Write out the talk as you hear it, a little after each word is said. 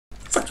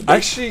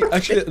Actually,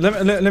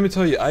 let me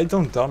tell you, I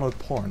don't download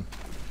porn.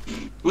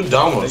 Who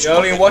downloads? You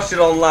only watch it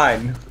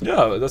online.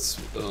 Yeah, that's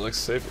like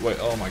safe. Wait,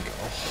 oh my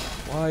god,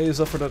 why is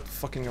up for that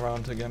fucking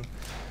around again?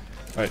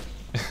 Right,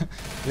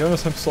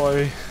 Jonas, I'm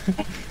sorry.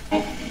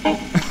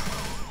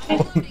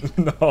 Oh,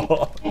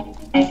 no.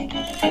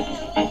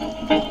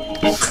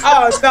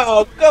 Oh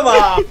no, come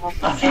on!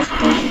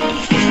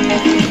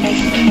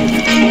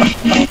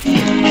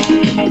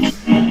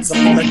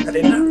 Something like that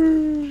in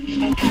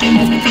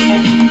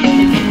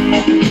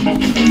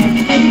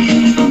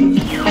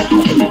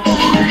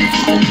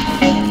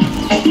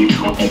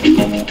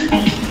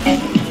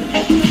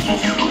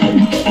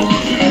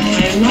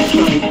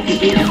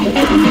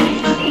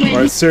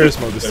Alright, serious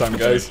mode this time,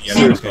 guys.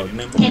 Serious mode.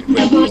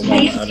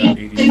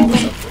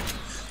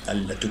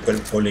 Dale tu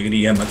cuerpo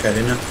alegría,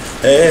 Macarena.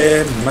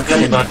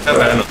 Macarena.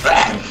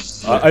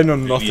 I know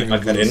nothing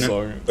of this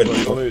song.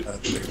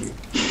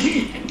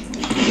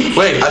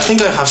 Wait, I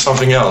think I have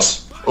something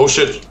else. Oh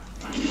shit.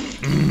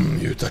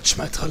 You touch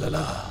my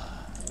tralala.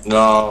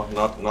 No,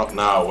 not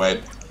now.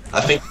 Wait,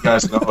 I think you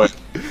guys know it.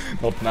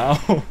 Not now?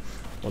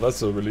 Well,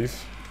 that's a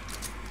relief.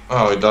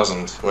 Oh, it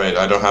doesn't. Wait,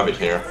 I don't have it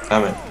here.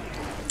 Damn it.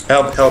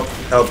 Help, help,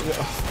 help.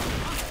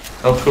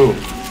 Help who?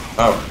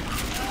 Oh.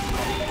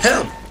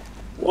 Help!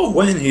 Whoa,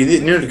 when? He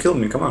nearly killed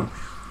me, come on.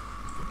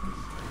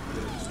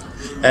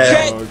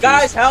 Shit,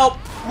 guys, help!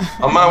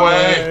 On my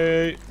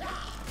way!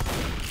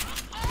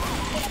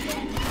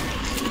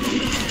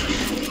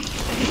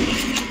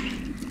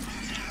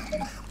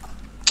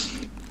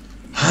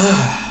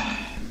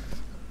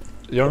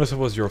 Jonas, it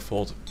was your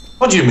fault.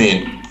 What do you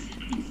mean?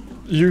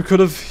 You could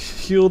have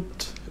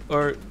healed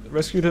or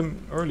rescued him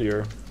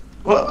earlier.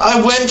 Well, I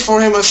went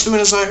for him as soon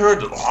as I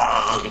heard it.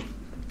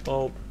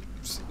 Well,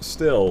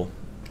 still.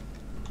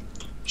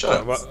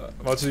 Shut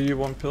up. Wouter, you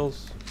want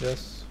pills?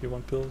 Yes, you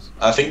want pills?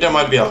 I think there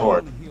might be a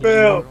horde.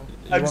 Bill,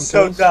 I'm want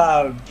so pills?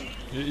 down.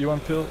 You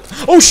want pills?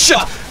 Oh shit!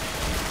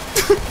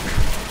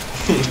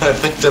 I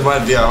think there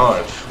might be a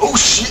horde. Oh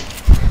shit!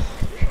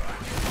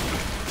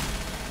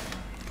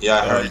 Yeah,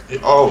 I heard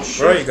it. Oh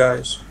shit. Where are you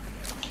guys?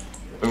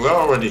 We're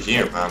already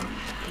here, man.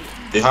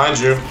 Behind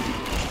you.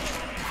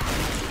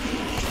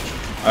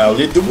 I'll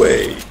lead the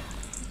way.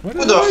 What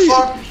the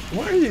fuck?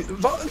 Why are you?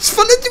 It's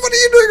Valenti, what are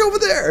you doing over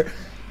there?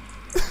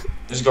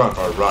 He's going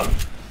for a run.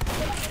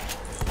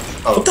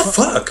 Oh. What the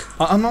fuck?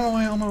 I'm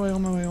on my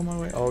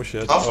way. Oh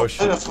shit, oh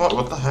shit.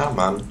 What the hell,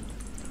 man?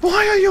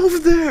 Why are you over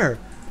there?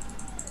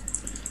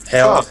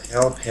 Help, Fuck.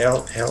 help,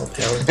 help, help,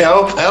 help.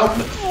 Help, help!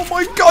 Oh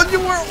my god, you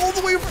were all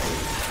the way.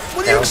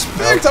 What do you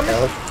expect? Help, I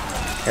mean,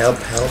 help,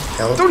 help,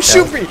 help. don't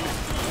shoot me!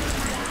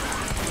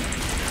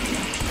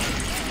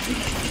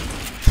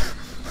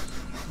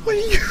 What are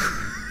you?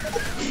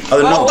 I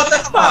don't know. What the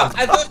fuck?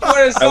 I thought you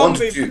were a I wanted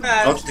zombie, to,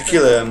 man. I wanted to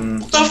kill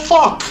What the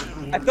fuck?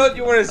 I thought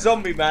you were a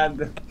zombie, man.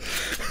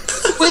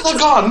 With a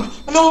gun,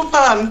 an old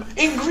man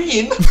in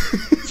green.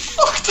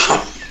 Fuck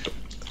that.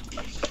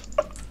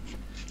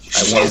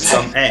 I want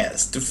some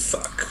ass to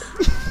fuck.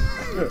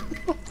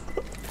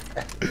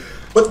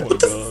 What Oh the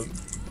god.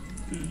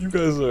 You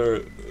guys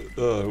are,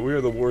 we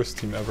are the worst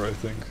team ever, I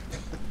think.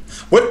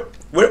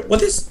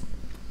 What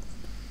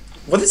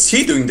is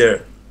he doing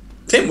there?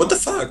 Tim, what the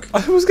fuck?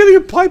 I was getting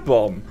a pipe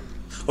bomb.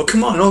 Oh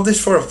come on, all this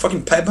for a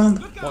fucking pipe bomb?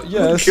 Well,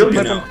 yeah, it's kill a you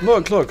pipe now.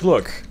 bomb.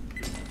 Look.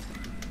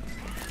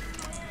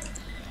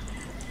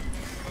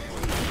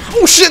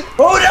 Oh shit!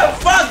 Who the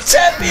fuck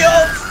set me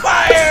on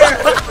fire?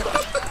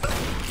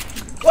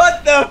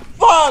 What the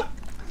fuck?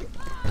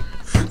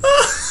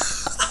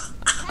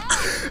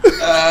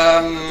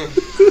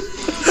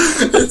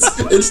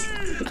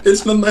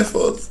 It's not my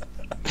fault.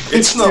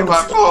 It's not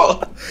my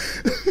fault.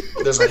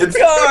 There's a hit.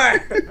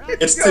 Score!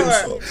 It's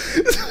Tim's fault.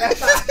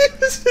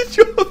 Set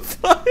you on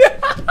fire!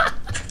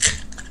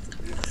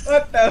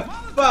 What the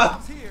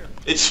fuck?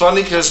 It's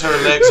funny because her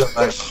legs are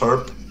like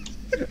herp.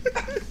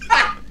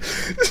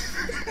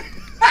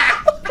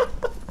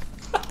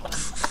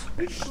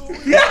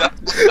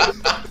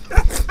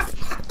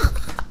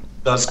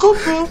 That's cool.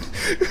 Who did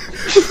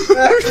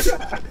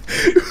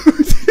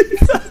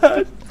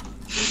that?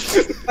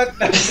 What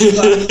the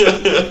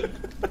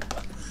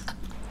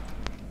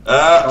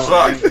fuck?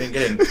 Fuck. Get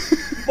in.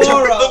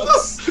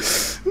 Boros!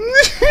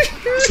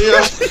 See ya.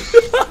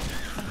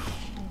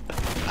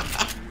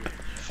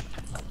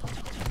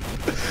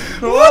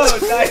 Whoa,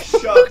 nice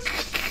shot.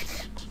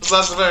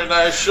 That's a very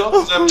nice shot,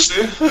 MC.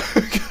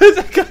 Guys, I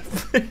can't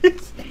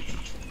breathe.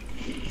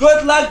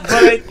 Good luck,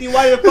 Valenti.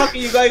 Why the fuck are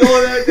you going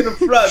all the way to the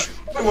front?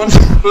 I want to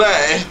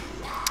play.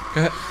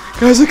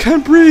 Guys, I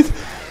can't breathe.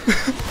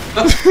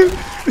 Help,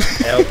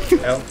 help,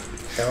 help,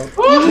 help,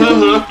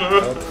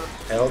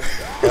 help,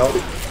 help,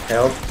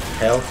 help,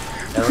 help.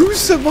 Who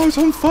set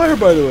Wouter on fire,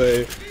 by the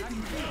way?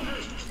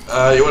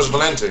 It was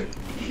Valenti.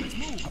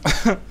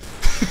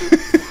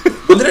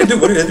 What did I do?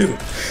 What did I do?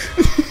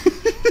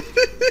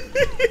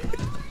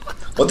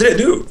 What did I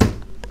do?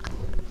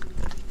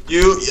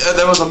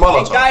 There was a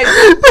Molotov. Guys,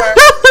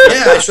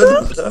 Yeah, I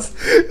shot the stuff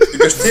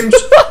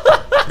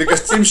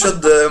because Tim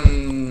shot the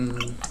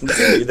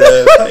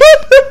pipe.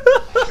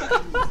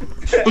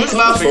 Who's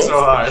laughing so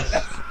hard?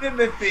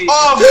 Timothy.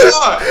 Oh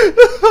fuck!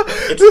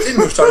 It's Tim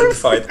who started the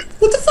fight.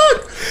 What the fuck?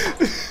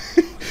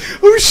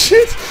 Oh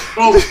shit!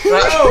 Oh,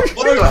 No,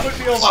 what don't the? put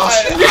me on Oh,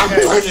 fire. shit, I'm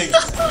burning.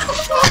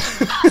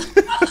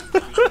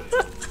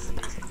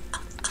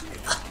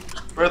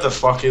 Where the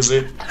fuck is he?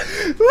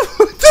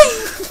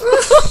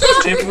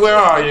 Tim, where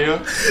are you?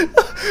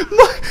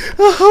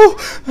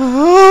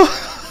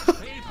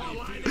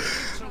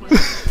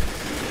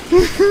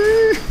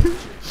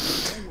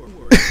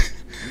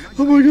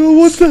 Oh my god,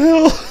 what the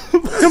hell?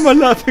 Why am I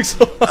laughing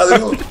so hard? I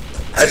don't know.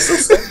 I still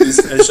said this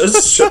and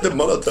just shut the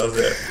Molotov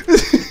there.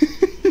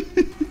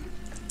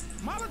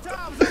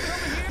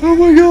 Oh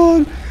my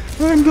god,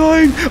 I'm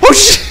dying. Oh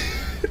shit!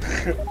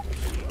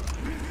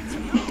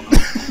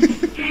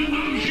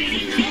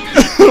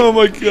 Oh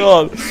my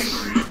god.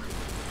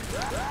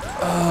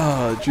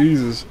 Ah,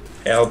 Jesus.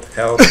 Help,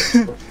 help,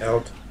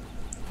 help.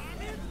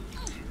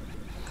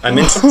 I'm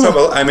in some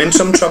trouble, I'm in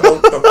some trouble.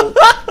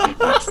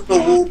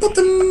 Trouble,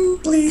 button,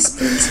 please,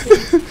 please.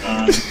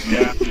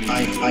 Yeah,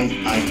 I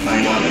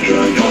want a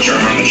drug culture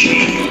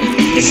machine.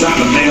 It's not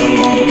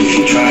available. If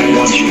you try it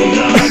once, you will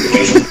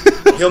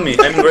die. Heal me,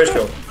 I'm in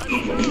vertical.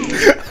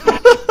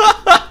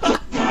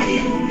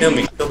 Heal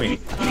me, heal me,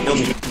 heal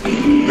me.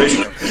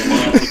 Vertical.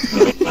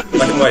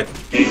 Black and white.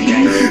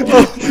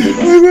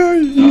 Where are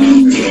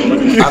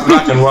you? I'm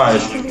black and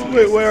white.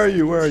 Wait, where are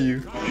you? Where are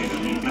you?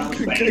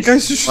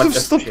 Guys, you should have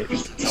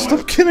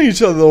stop killing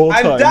each other the whole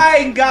time. I'm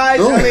dying, guys.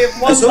 No, I only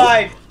have one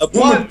life. A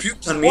woman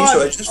puked on me,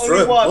 so I just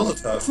threw a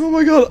Molotov. Oh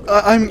my god,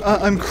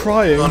 I'm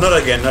crying. No, not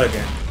again, not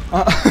again.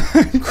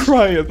 I'm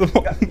crying at the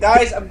moment.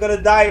 Guys, I'm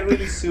gonna die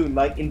really soon,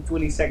 like in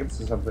 20 seconds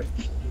or something.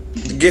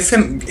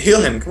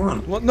 Heal him, come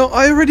on. What? No,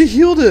 I already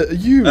healed it.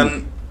 You.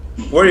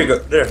 Where you go?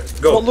 There,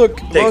 go. Oh look,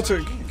 Take.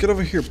 Wouter, get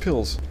over here,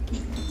 pills.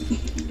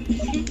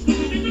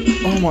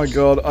 Oh my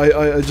god,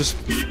 I just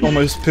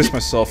almost pissed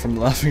myself from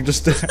laughing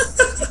just there.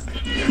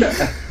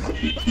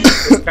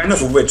 There's kind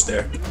of a witch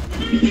there.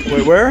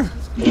 Wait, where?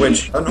 A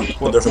witch. Oh no.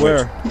 Oh, there's a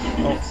Where? witch.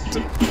 Oh,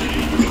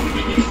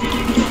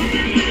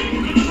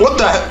 What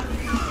the heck?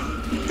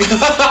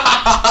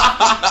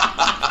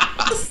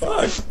 What the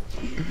fuck?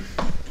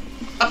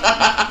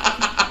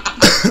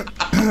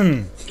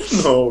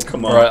 No,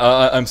 come on.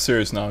 Alright, I'm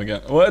serious now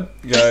again. What?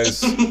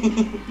 Guys.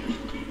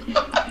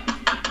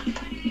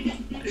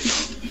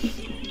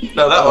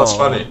 No, that was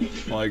funny.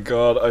 My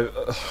god,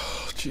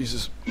 oh,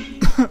 Jesus.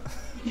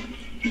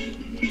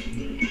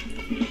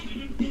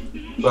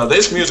 Well,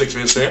 this music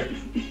fits here.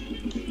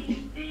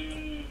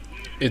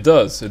 It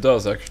does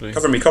actually.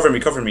 Cover me, cover me,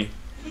 cover me.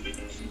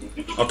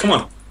 Oh, come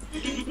on.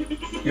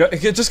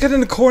 Just get in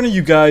the corner,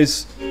 you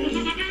guys.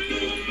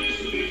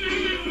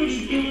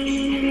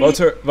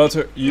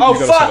 Wouter, you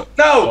gotta fuck!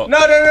 No! Oh.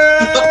 No!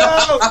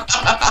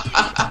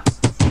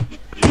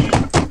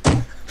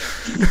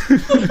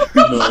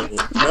 No,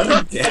 not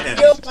again.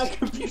 Killed my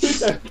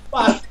computer.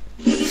 Fuck.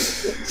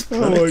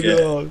 Oh my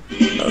god.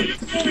 Not